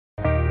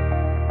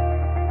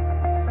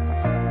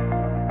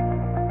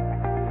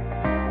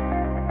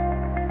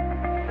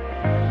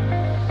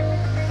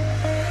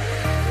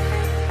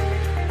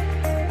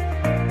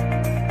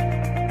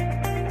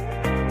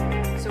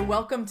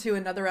welcome to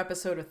another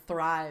episode of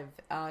Thrive.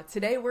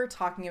 Today we're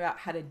talking about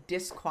how to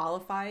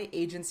disqualify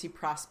agency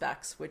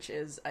prospects, which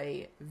is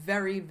a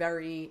very,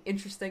 very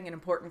interesting and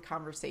important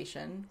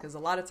conversation because a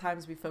lot of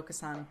times we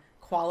focus on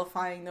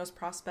qualifying those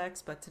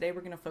prospects, but today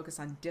we're going to focus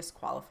on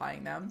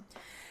disqualifying them.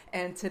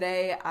 And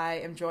today I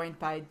am joined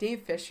by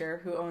Dave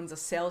Fisher, who owns a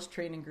sales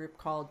training group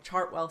called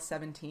Chartwell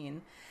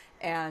 17,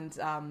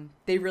 and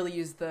they really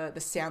use the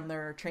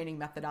Sandler training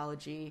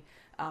methodology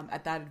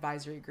at that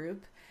advisory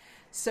group.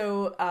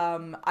 So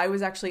I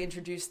was actually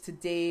introduced to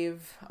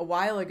Dave a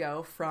while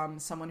ago from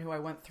someone who I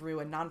went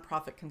through a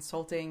nonprofit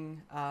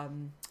consulting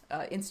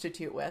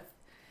institute with,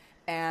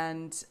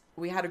 and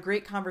we had a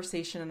great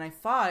conversation, and I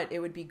thought it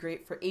would be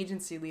great for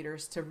agency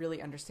leaders to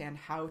really understand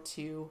how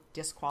to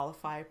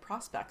disqualify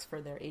prospects for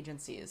their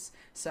agencies.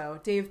 So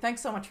Dave,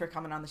 thanks so much for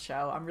coming on the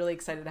show. I'm really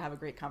excited to have a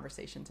great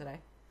conversation today.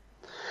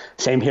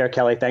 Same here,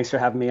 Kelly. Thanks for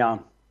having me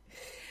on.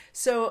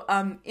 So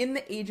in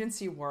the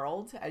agency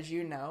world, as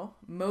you know,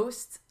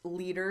 most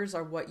leaders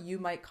are what you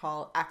might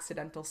call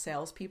accidental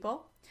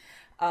salespeople.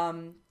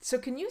 So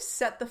can you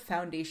set the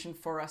foundation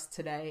for us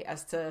today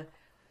as to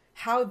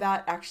how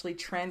that actually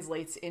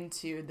translates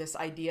into this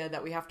idea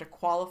that we have to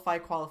qualify,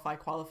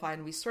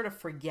 and we sort of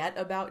forget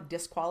about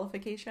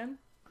disqualification?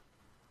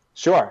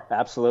 Sure,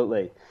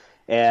 absolutely.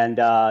 And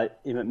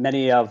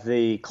many of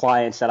the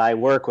clients that I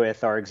work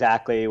with are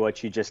exactly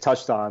what you just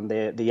touched on,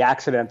 the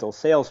accidental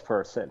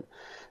salesperson.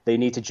 They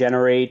need to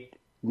generate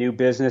new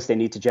business. They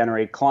need to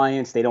generate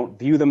clients. They don't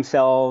view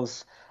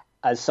themselves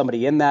as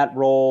somebody in that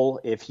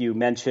role. If you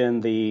mention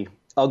the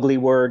ugly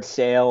word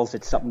sales,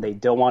 it's something they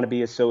don't want to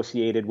be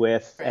associated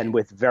with, and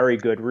with very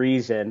good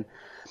reason.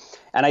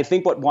 And I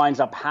think what winds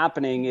up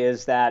happening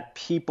is that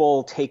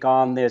people take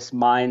on this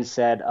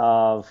mindset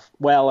of,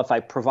 well, if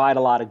I provide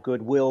a lot of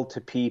goodwill to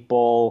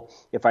people,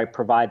 if I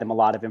provide them a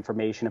lot of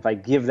information, if I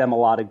give them a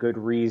lot of good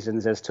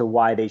reasons as to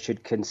why they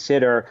should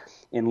consider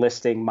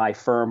enlisting my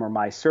firm or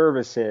my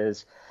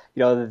services,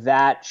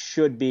 that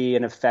should be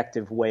an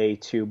effective way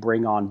to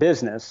bring on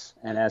business.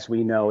 And as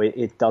we know,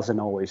 it doesn't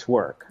always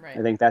work. Right.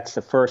 I think that's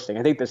the first thing.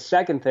 I think the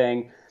second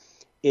thing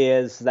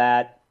is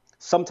that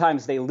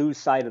sometimes they lose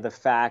sight of the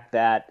fact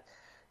that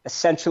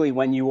essentially,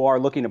 when you are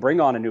looking to bring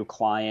on a new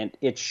client,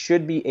 it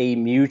should be a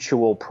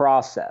mutual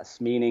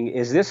process, meaning,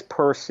 is this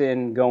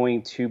person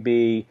going to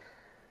be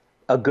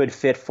a good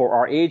fit for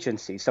our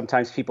agency?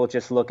 Sometimes people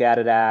just look at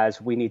it as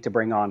we need to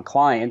bring on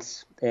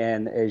clients.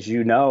 And as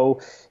you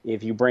know,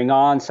 if you bring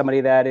on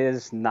somebody that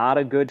is not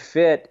a good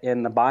fit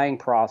in the buying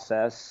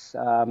process,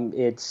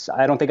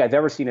 I don't think I've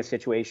ever seen a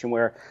situation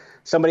where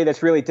somebody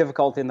that's really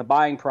difficult in the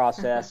buying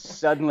process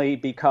suddenly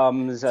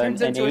becomes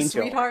an angel. A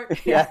sweetheart.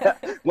 Yeah,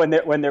 when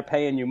they're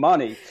paying you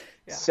money.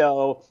 Yeah.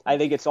 So I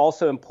think it's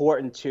also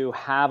important to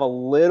have a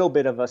little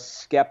bit of a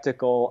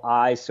skeptical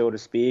eye, so to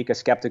speak, a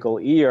skeptical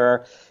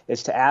ear,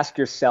 is to ask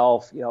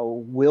yourself,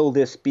 will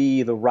this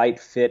be the right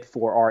fit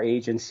for our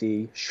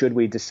agency should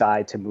we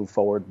decide to move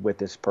forward with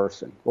this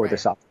person or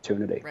this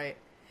opportunity? Right.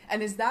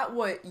 And is that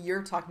what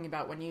you're talking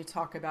about when you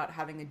talk about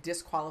having a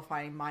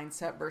disqualifying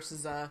mindset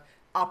versus a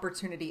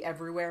opportunity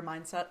everywhere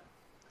mindset?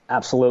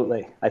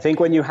 Absolutely. I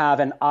think when you have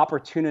an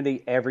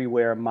opportunity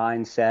everywhere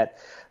mindset,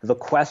 the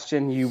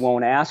question you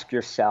won't ask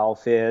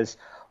yourself is,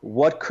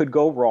 what could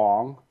go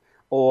wrong,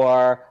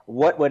 or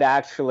what would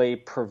actually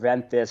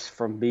prevent this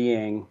from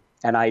being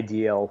an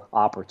ideal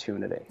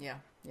opportunity?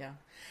 Yeah.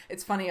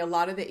 It's funny, a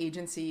lot of the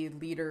agency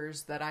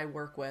leaders that I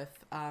work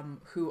with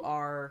who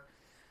are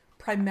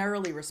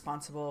primarily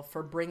responsible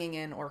for bringing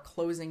in or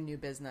closing new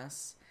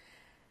business,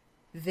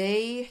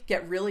 they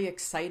get really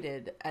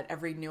excited at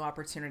every new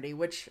opportunity,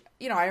 which,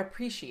 I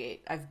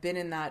appreciate. I've been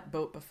in that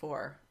boat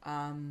before.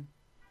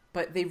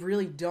 But they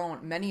really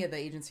don't. Many of the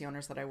agency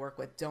owners that I work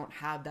with don't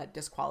have that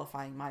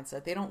disqualifying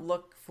mindset. They don't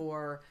look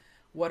for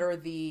what are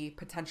the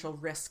potential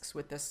risks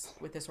with this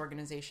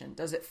organization.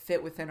 Does it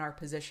fit within our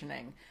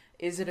positioning?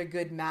 Is it a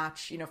good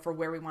match, for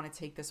where we want to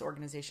take this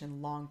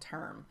organization long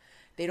term?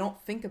 They don't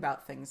think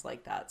about things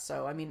like that.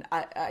 So,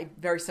 I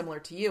very similar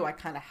to you, I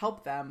kind of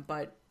help them,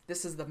 but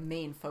this is the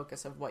main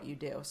focus of what you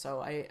do.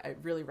 So it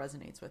really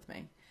resonates with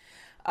me.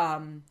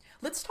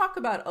 Let's talk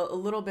about a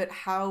little bit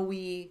how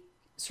we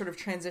sort of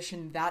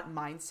transition that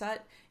mindset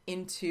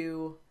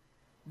into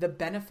the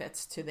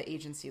benefits to the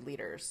agency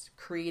leaders,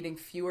 creating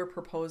fewer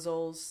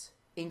proposals,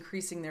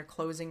 increasing their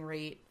closing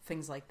rate,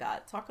 things like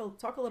that. Talk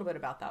a little bit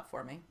about that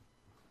for me.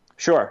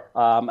 Sure.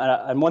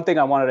 And one thing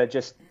I wanted to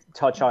just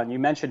touch on, you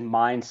mentioned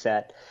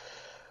mindset.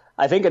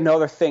 I think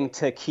another thing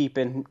to keep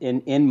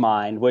in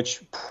mind,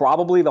 which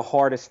probably the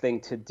hardest thing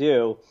to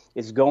do,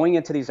 is going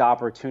into these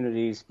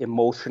opportunities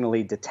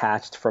emotionally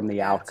detached from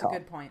the outcome.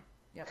 That's a good point.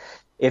 Yep.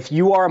 If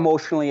you are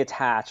emotionally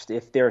attached,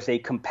 if there's a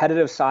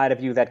competitive side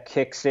of you that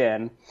kicks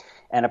in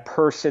and a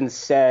person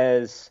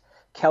says,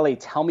 Kelly,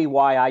 tell me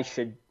why I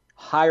should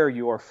hire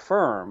your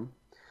firm,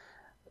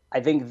 I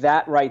think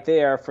that right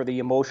there for the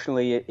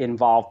emotionally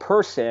involved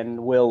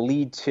person will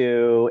lead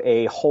to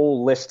a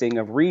whole listing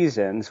of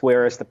reasons,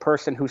 whereas the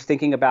person who's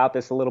thinking about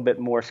this a little bit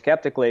more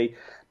skeptically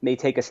may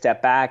take a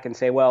step back and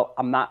say, well,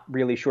 I'm not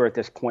really sure at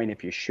this point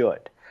if you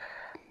should.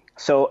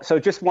 So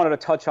just wanted to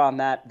touch on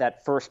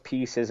that first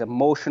piece is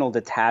emotional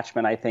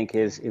detachment, I think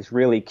is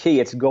really key.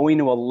 It's going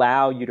to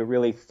allow you to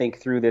really think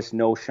through this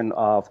notion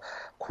of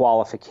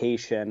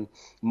qualification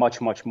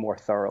much, much more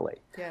thoroughly.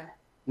 Yeah.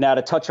 Now,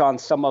 to touch on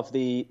some of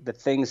the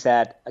things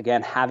that,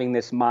 again, having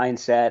this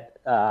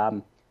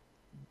mindset,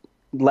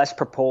 less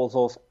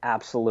proposals,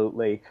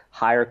 absolutely.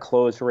 Higher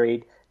close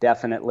rate,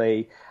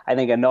 definitely. I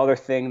think another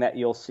thing that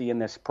you'll see in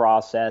this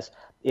process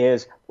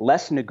is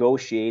less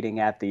negotiating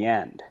at the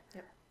end.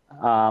 Yep.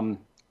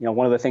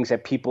 One of the things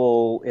that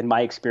people, in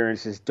my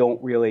experiences,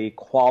 don't really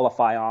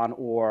qualify on,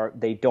 or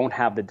they don't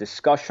have the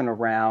discussion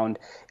around,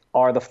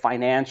 are the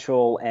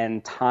financial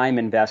and time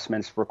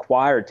investments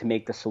required to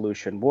make the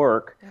solution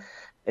work. Yep.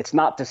 It's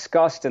not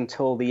discussed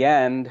until the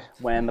end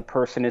when the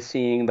person is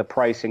seeing the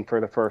pricing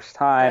for the first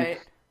time. Right.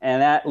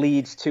 And that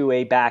leads to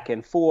a back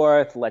and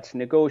forth, let's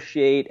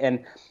negotiate.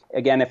 And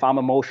again, if I'm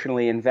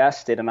emotionally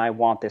invested and I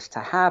want this to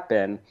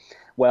happen,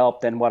 well,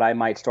 then what I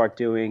might start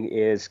doing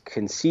is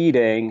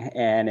conceding.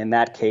 And in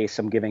that case,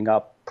 I'm giving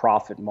up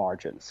profit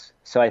margins.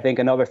 So I think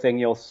another thing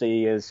you'll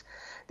see is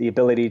the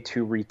ability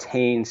to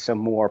retain some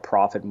more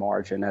profit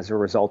margin as a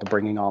result of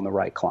bringing on the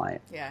right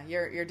client. Yeah,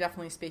 you're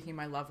definitely speaking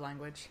my love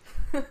language.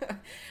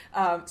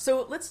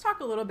 So let's talk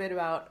a little bit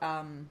about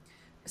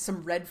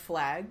some red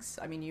flags.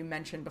 I mean, you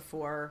mentioned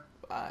before,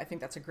 I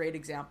think that's a great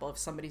example. If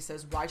somebody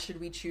says, why should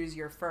we choose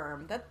your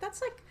firm?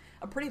 That's like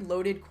a pretty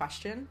loaded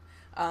question.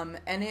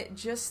 And it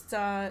just,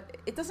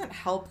 it doesn't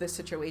help this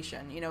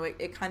situation. You know,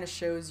 it kind of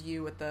shows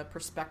you what the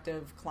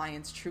prospective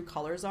client's true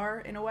colors are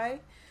in a way.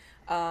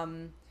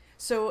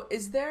 So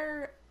is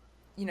there,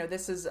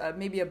 this is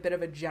maybe a bit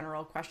of a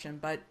general question,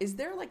 but is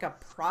there like a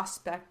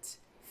prospect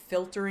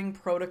filtering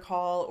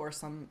protocol or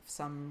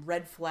some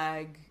red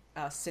flag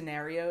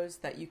scenarios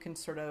that you can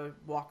sort of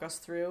walk us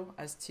through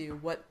as to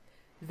what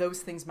those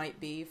things might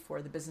be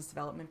for the business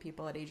development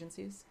people at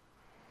agencies?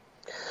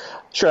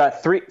 Sure.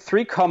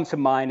 Three come to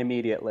mind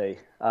immediately.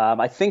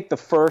 I think the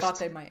Thought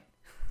they might.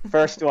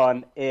 First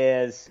one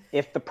is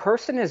if the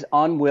person is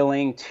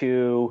unwilling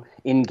to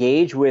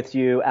engage with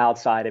you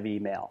outside of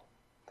email.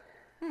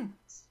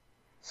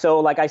 So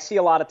like I see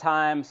a lot of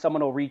times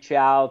someone will reach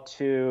out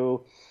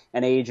to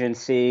an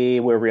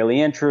agency, we're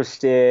really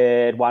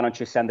interested, why don't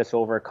you send us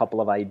over a couple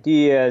of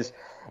ideas?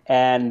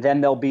 And then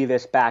there'll be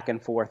this back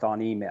and forth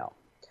on email.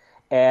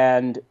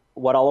 And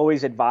what I'll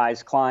always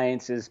advise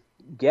clients is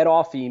get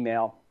off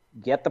email,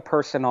 get the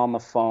person on the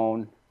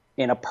phone.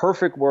 In a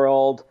perfect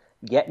world,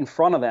 get in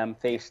front of them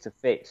face to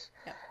face.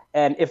 Yeah.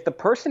 And if the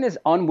person is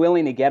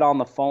unwilling to get on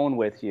the phone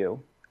with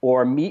you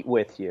or meet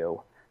with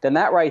you, then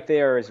that right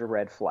there is a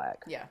red flag.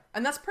 Yeah.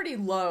 And that's pretty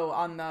low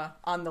on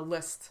the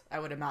list, I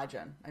would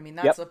imagine. I mean,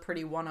 that's a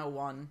pretty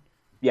 101.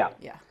 Yeah.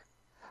 Yeah.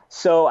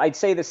 So I'd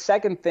say the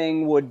second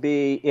thing would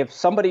be if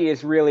somebody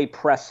is really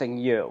pressing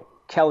you,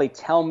 Kelly,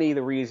 tell me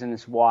the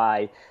reasons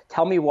why.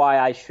 Tell me why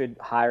I should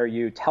hire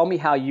you. Tell me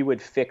how you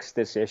would fix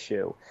this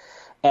issue.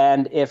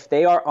 And if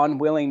they are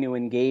unwilling to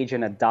engage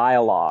in a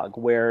dialogue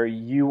where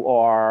you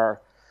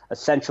are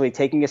essentially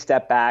taking a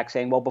step back,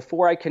 saying, well,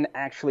 before I can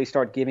actually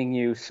start giving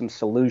you some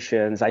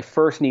solutions, I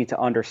first need to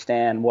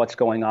understand what's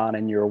going on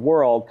in your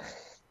world.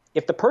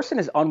 If the person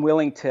is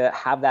unwilling to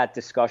have that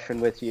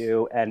discussion with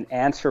you and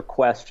answer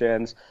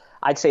questions,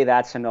 I'd say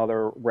that's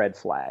another red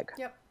flag.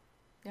 Yep.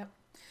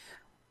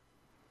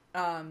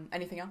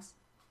 Anything else?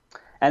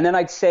 And then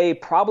I'd say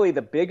probably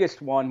the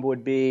biggest one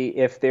would be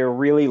if they're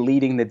really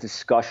leading the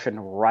discussion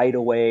right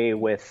away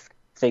with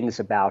things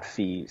about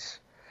fees,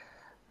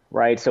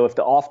 right? So if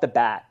off the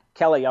bat,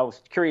 Kelly, I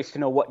was curious to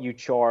know what you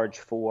charge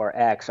for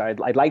X.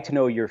 I'd like to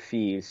know your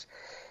fees.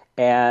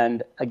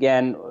 And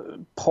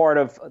again, part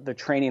of the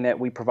training that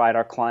we provide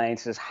our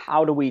clients is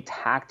how do we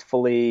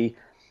tactfully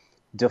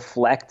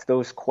deflect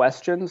those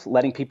questions,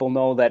 letting people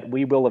know that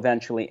we will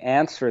eventually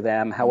answer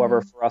them. However,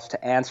 for us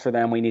to answer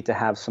them, we need to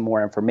have some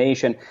more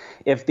information.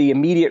 If the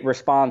immediate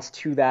response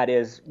to that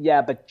is,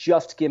 yeah, but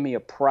just give me a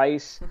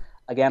price,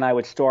 again, I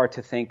would start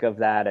to think of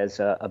that as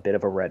a bit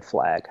of a red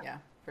flag. Yeah,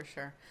 for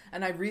sure.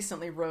 And I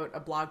recently wrote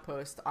a blog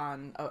post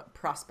on a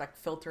prospect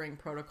filtering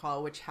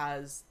protocol, which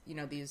has,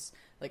 these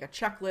like a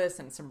checklist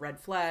and some red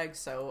flags.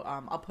 So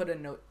I'll put a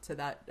note to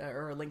that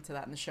or a link to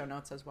that in the show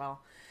notes as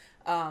well.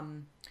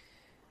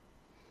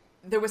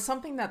 There was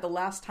something that the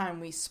last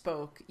time we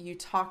spoke, you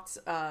talked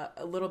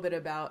a little bit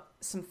about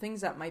some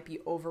things that might be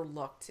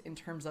overlooked in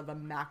terms of a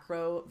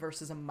macro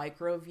versus a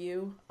micro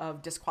view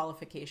of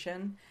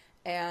disqualification.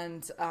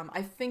 And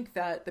I think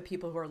that the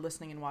people who are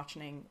listening and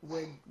watching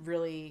would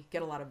really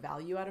get a lot of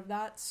value out of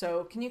that.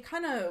 So can you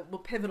we'll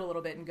pivot a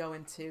little bit and go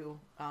into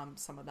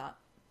some of that?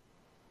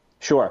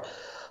 Sure.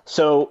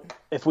 So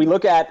if we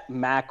look at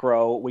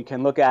macro, we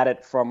can look at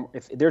it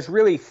if there's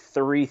really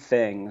three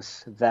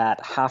things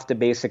that have to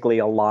basically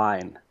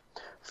align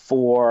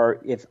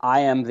for if I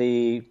am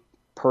the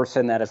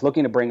person that is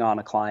looking to bring on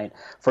a client,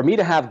 for me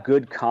to have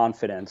good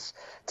confidence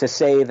to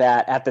say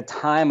that at the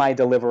time I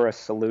deliver a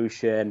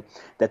solution,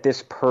 that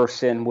this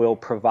person will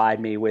provide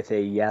me with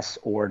a yes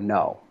or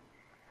no.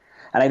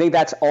 And I think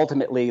that's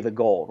ultimately the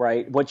goal,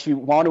 right? What you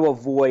want to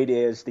avoid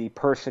is the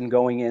person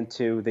going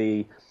into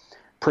the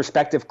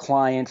prospective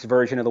client's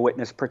version of the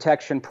witness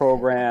protection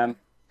program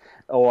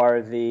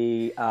or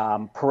the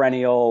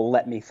perennial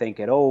let me think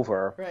it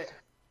over. Right.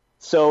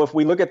 So if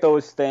we look at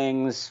those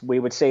things, we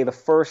would say the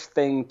first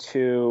thing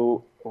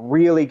to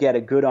really get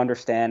a good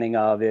understanding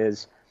of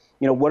is,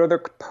 what are the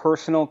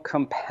personal,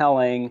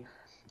 compelling,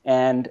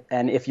 and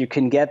if you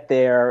can get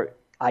there,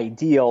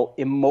 ideal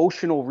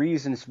emotional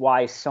reasons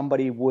why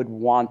somebody would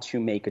want to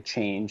make a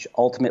change.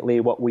 Ultimately,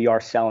 what we are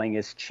selling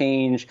is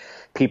change.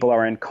 People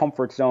are in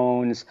comfort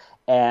zones,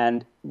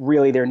 and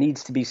really there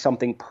needs to be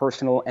something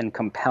personal and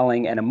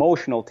compelling and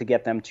emotional to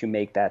get them to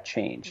make that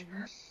change.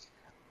 Mm-hmm.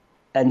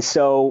 And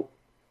so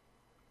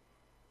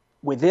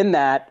within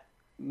that,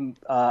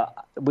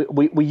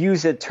 we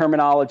use a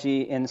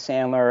terminology in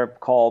Sandler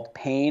called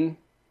pain.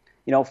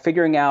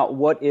 Figuring out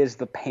what is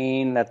the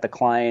pain that the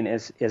client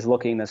is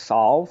looking to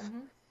solve. Mm-hmm.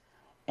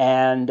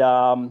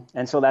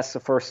 And so that's the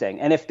first thing.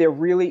 And if there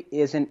really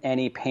isn't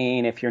any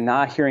pain, if you're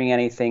not hearing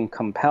anything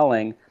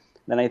compelling,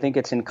 then I think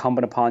it's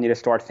incumbent upon you to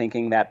start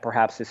thinking that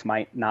perhaps this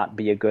might not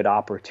be a good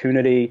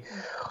opportunity.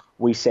 Mm-hmm.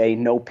 We say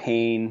no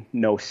pain,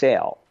 no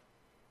sale.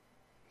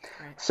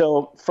 Right.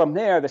 So from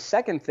there, the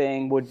second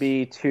thing would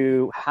be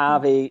to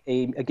have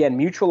again,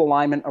 mutual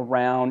alignment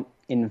around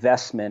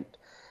investment.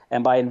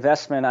 And by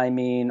investment, I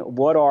mean,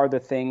 what are the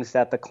things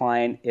that the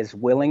client is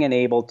willing and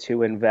able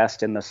to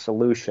invest in the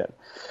solution?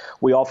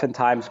 We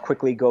oftentimes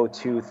quickly go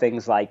to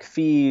things like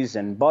fees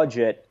and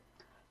budget.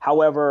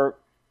 However,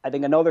 I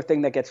think another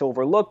thing that gets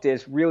overlooked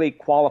is really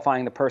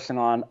qualifying the person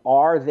on,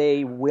 are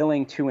they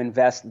willing to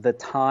invest the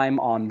time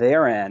on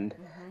their end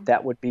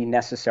that would be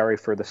necessary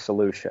for the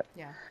solution?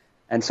 Yeah.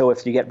 And so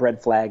if you get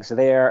red flags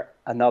there,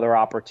 another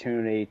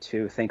opportunity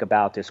to think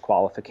about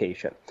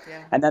disqualification.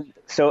 Yeah. And then,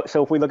 so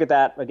if we look at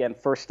that, again,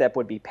 first step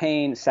would be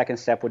pain, second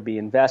step would be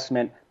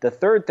investment. The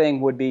third thing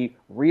would be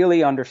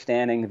really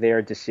understanding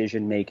their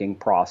decision-making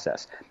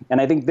process. And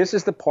I think this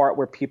is the part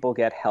where people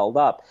get held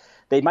up.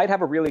 They might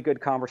have a really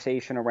good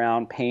conversation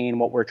around pain,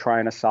 what we're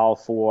trying to solve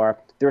for.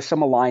 There's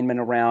some alignment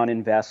around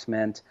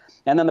investment.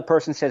 And then the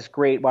person says,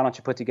 great, why don't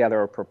you put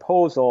together a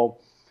proposal?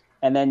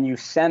 And then you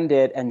send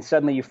it, and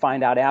suddenly you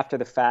find out after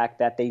the fact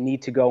that they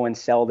need to go and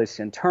sell this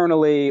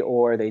internally,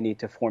 or they need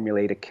to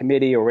formulate a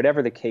committee, or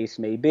whatever the case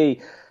may be.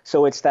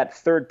 So it's that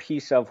third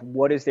piece of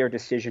what is their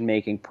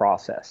decision-making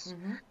process,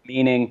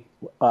 meaning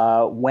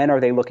when are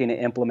they looking to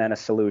implement a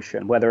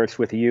solution, whether it's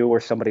with you or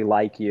somebody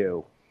like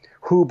you.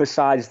 Who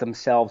besides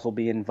themselves will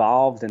be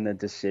involved in the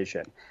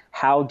decision?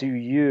 How do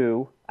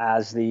you,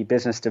 as the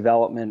business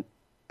development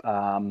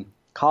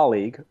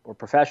colleague or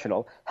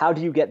professional, how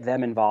do you get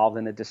them involved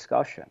in the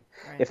discussion?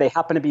 Right. If they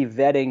happen to be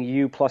vetting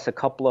you plus a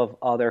couple of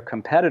other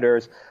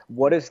competitors,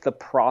 what is the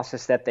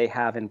process that they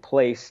have in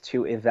place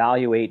to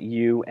evaluate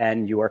you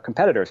and your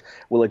competitors?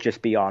 Will it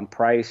just be on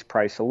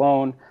price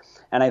alone?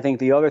 And I think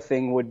the other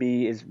thing would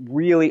be is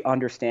really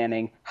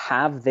understanding,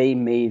 have they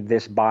made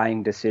this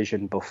buying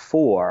decision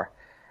before?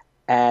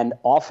 And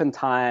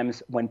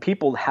oftentimes when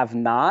people have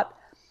not,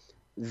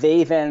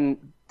 they then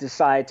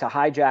decide to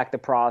hijack the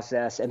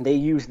process, and they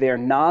use their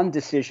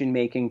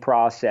non-decision-making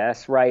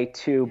process, right,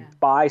 to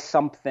buy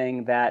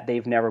something that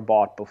they've never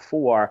bought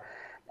before.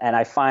 And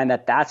I find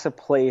that that's a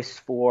place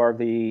for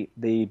the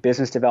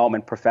business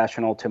development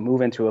professional to move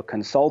into a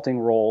consulting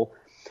role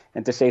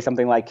and to say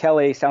something like,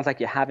 Kelly, sounds like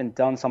you haven't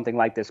done something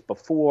like this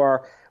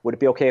before. Would it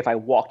be okay if I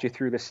walked you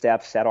through the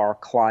steps that our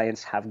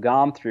clients have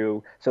gone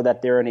through so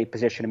that they're in a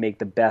position to make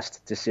the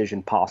best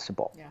decision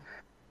possible? Yeah.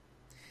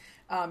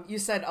 You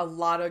said a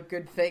lot of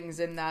good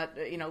things in that,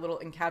 little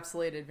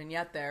encapsulated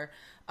vignette there.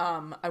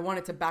 I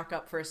wanted to back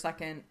up for a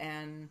second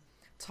and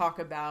talk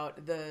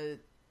about the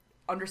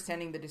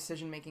understanding the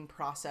decision-making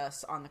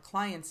process on the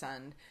client's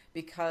end,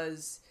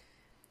 because,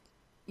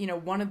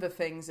 one of the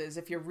things is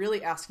if you're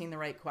really asking the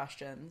right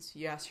questions,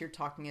 yes, you're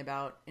talking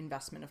about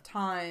investment of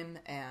time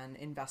and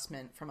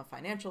investment from a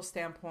financial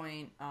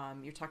standpoint.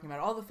 You're talking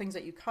about all the things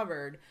that you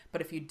covered,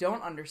 but if you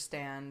don't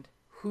understand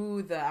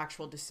who the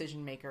actual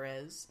decision maker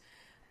is,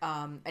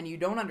 and you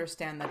don't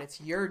understand that it's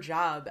your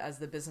job as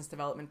the business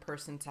development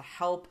person to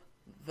help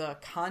the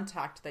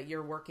contact that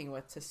you're working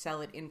with to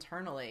sell it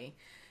internally,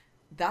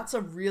 that's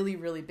a really,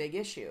 really big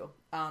issue.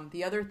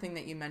 The other thing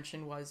that you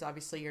mentioned was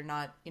obviously you're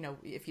not,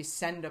 if you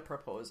send a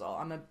proposal,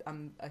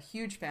 I'm a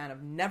huge fan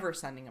of never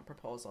sending a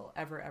proposal,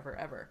 ever, ever,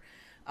 ever.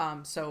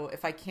 So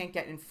if I can't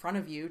get in front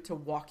of you to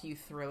walk you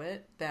through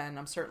it, then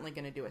I'm certainly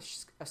going to do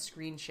a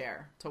screen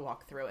share to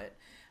walk through it.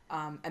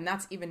 And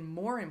that's even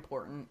more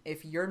important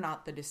if you're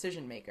not the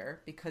decision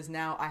maker, because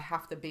now I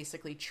have to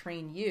basically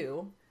train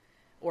you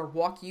or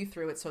walk you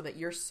through it so that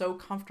you're so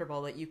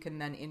comfortable that you can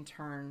then in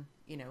turn,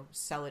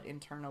 sell it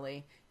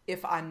internally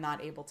if I'm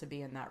not able to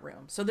be in that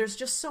room. So there's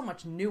just so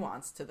much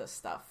nuance to this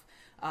stuff.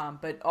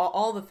 But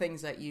all the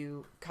things that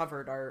you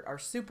covered are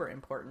super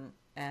important.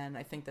 And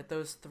I think that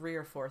those 3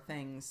 or 4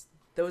 things,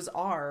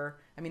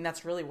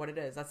 that's really what it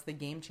is. That's the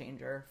game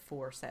changer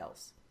for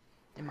sales,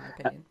 in my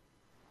opinion.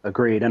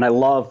 Agreed. And I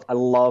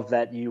love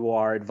that you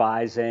are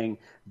advising,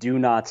 do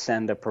not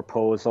send a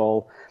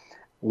proposal.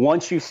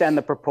 Once you send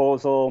the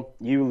proposal,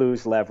 you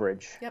lose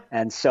leverage. Yep.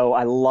 And so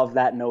I love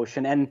that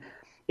notion. And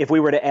if we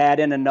were to add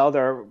in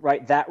another,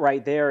 right, that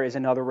right there is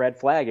another red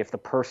flag. If the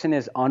person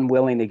is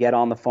unwilling to get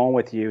on the phone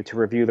with you to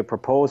review the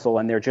proposal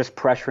and they're just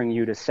pressuring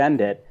you to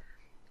send it,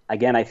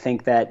 again, I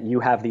think that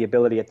you have the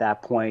ability at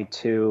that point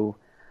to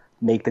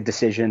make the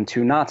decision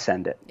to not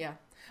send it. Yeah.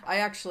 I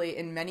actually,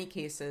 in many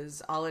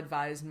cases, I'll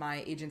advise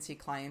my agency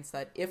clients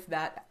that if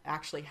that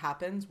actually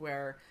happens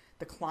where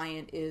the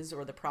client is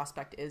or the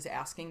prospect is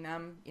asking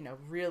them,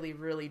 really,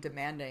 really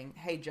demanding,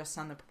 hey, just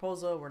send the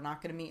proposal. We're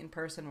not going to meet in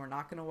person. We're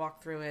not going to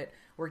walk through it.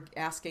 We're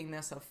asking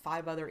this of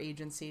 5 other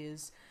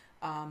agencies.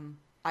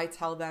 I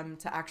tell them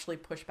to actually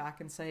push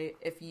back and say,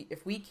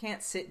 if we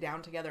can't sit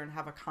down together and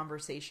have a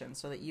conversation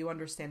so that you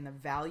understand the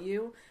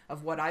value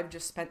of what I've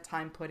just spent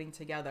time putting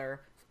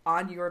together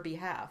on your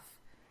behalf,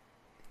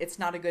 it's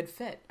not a good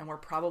fit, and we're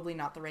probably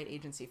not the right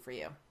agency for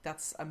you.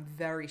 I'm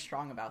very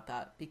strong about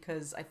that,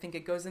 because I think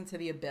it goes into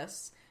the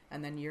abyss,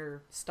 and then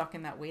you're stuck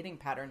in that waiting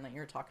pattern that you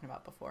were talking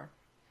about before.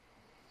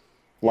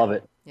 Love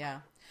it.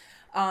 Yeah.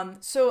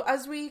 So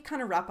as we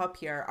kind of wrap up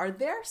here, are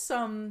there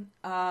some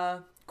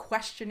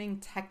questioning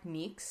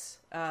techniques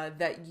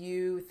that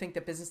you think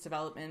that business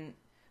development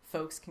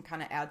folks can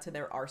kind of add to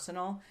their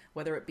arsenal,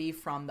 whether it be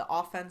from the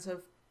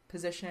offensive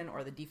position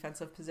or the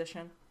defensive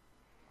position?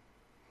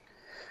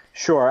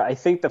 Sure. I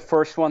think the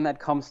first one that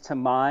comes to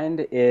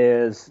mind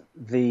is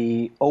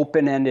the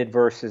open-ended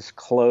versus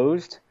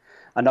closed.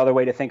 Another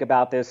way to think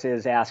about this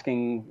is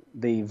asking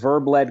the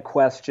verb-led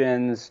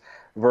questions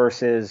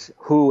versus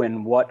who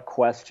and what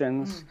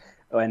questions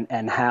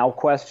and how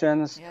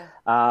questions.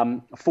 Yeah.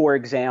 For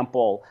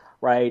example,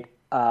 right,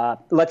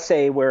 let's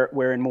say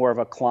we're in more of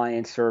a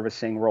client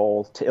servicing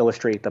role to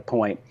illustrate the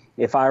point.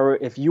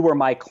 If you were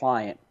my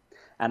client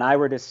and I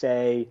were to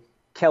say,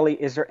 Kelly,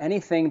 is there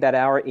anything that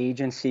our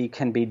agency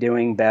can be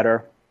doing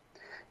better?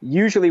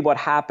 Usually what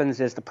happens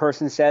is the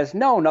person says,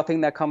 no, nothing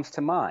that comes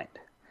to mind.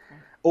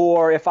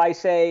 Or if I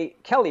say,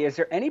 Kelly, is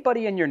there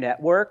anybody in your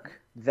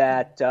network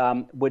that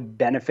would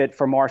benefit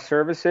from our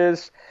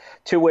services?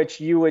 To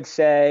which you would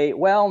say,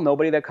 well,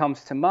 nobody that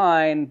comes to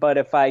mind, but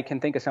if I can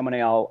think of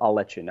somebody, I'll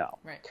let you know.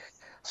 Right.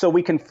 So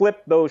we can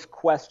flip those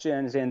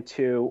questions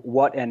into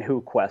what and who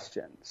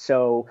questions.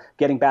 So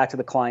getting back to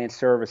the client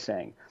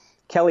servicing,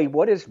 Kelly,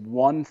 what is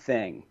one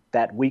thing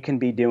that we can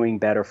be doing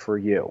better for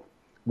you?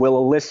 Will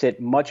elicit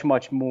much,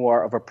 much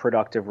more of a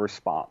productive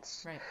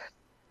response. Right.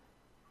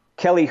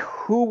 Kelly,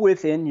 who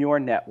within your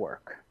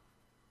network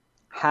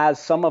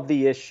has some of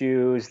the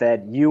issues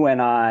that you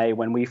and I,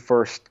 when we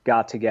first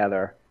got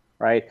together,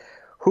 right?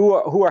 Who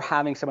are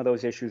having some of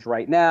those issues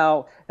right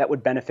now that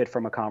would benefit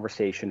from a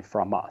conversation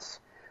from us?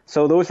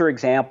 So those are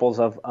examples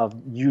of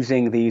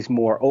using these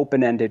more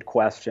open-ended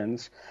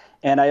questions.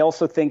 And I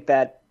also think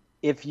that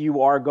if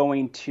you are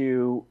going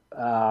to,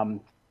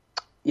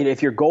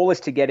 if your goal is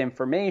to get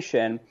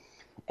information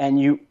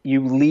and you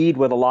lead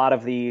with a lot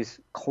of these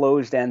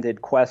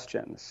closed-ended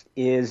questions,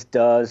 is,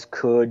 does,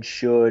 could,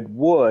 should,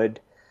 would,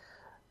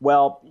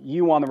 well,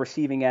 you on the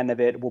receiving end of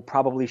it will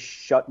probably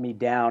shut me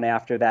down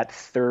after that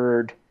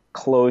third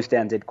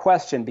closed-ended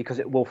question because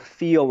it will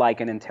feel like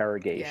an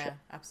interrogation. Yeah,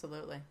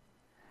 absolutely.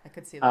 I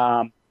could see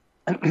that.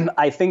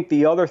 I think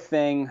the other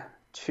thing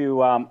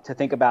to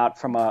think about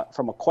from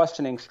a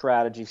questioning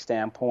strategy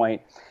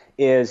standpoint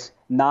is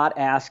not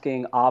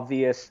asking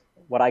obvious,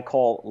 what I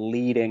call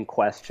leading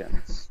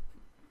questions,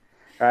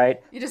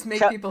 right? You just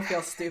make people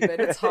feel stupid.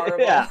 It's horrible.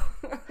 Yeah.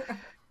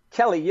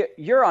 Kelly,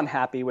 you're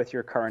unhappy with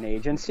your current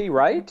agency,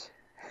 right?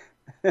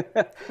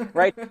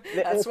 Right?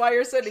 That's why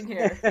you're sitting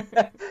here.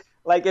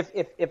 Like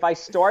if I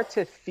start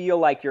to feel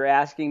like you're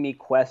asking me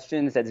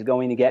questions that's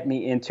going to get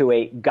me into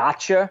a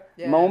gotcha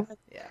moment,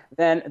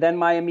 then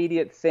my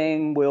immediate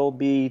thing will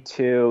be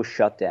to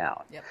shut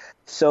down. Yep.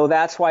 So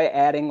that's why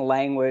adding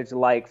language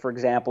like, for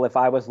example, if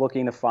I was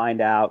looking to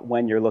find out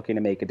when you're looking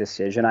to make a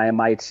decision, I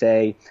might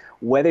say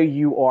whether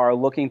you are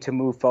looking to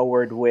move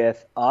forward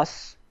with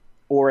us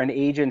or an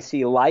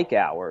agency like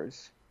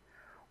ours,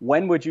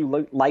 when would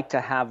you like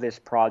to have this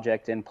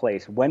project in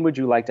place? When would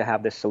you like to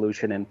have this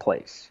solution in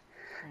place?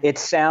 It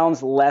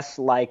sounds less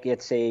like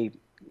it's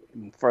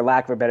for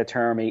lack of a better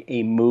term,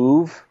 a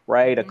move,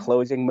 right? Mm-hmm. A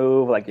closing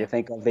move. Like you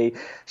think of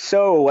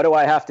so what do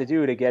I have to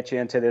do to get you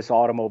into this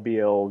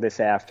automobile this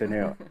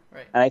afternoon?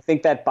 Right. And I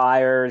think that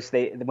buyers,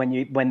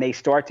 when they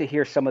start to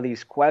hear some of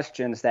these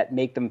questions that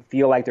make them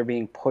feel like they're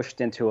being pushed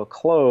into a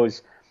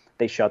close,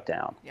 they shut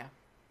down. Yeah.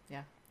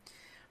 Yeah.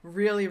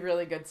 Really,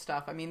 really good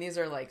stuff. I mean, these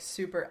are like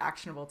super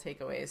actionable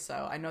takeaways.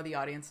 So I know the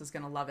audience is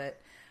going to love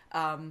it.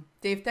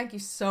 Dave, thank you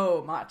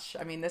so much.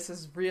 I mean, this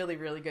is really,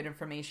 really good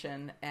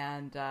information,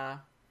 and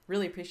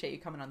really appreciate you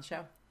coming on the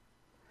show.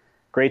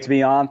 Great to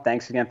be on.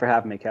 Thanks again for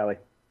having me, Kelly.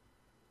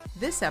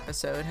 This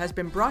episode has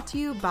been brought to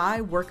you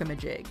by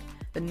Workamajig,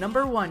 the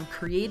 #1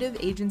 creative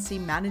agency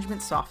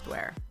management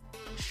software.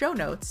 Show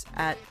notes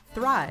at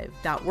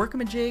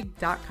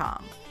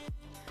thrive.workamajig.com.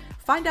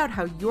 Find out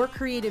how your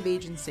creative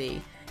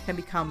agency can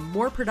become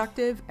more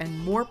productive and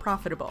more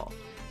profitable.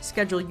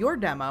 Schedule your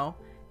demo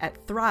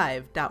at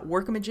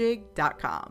thrive.workamajig.com.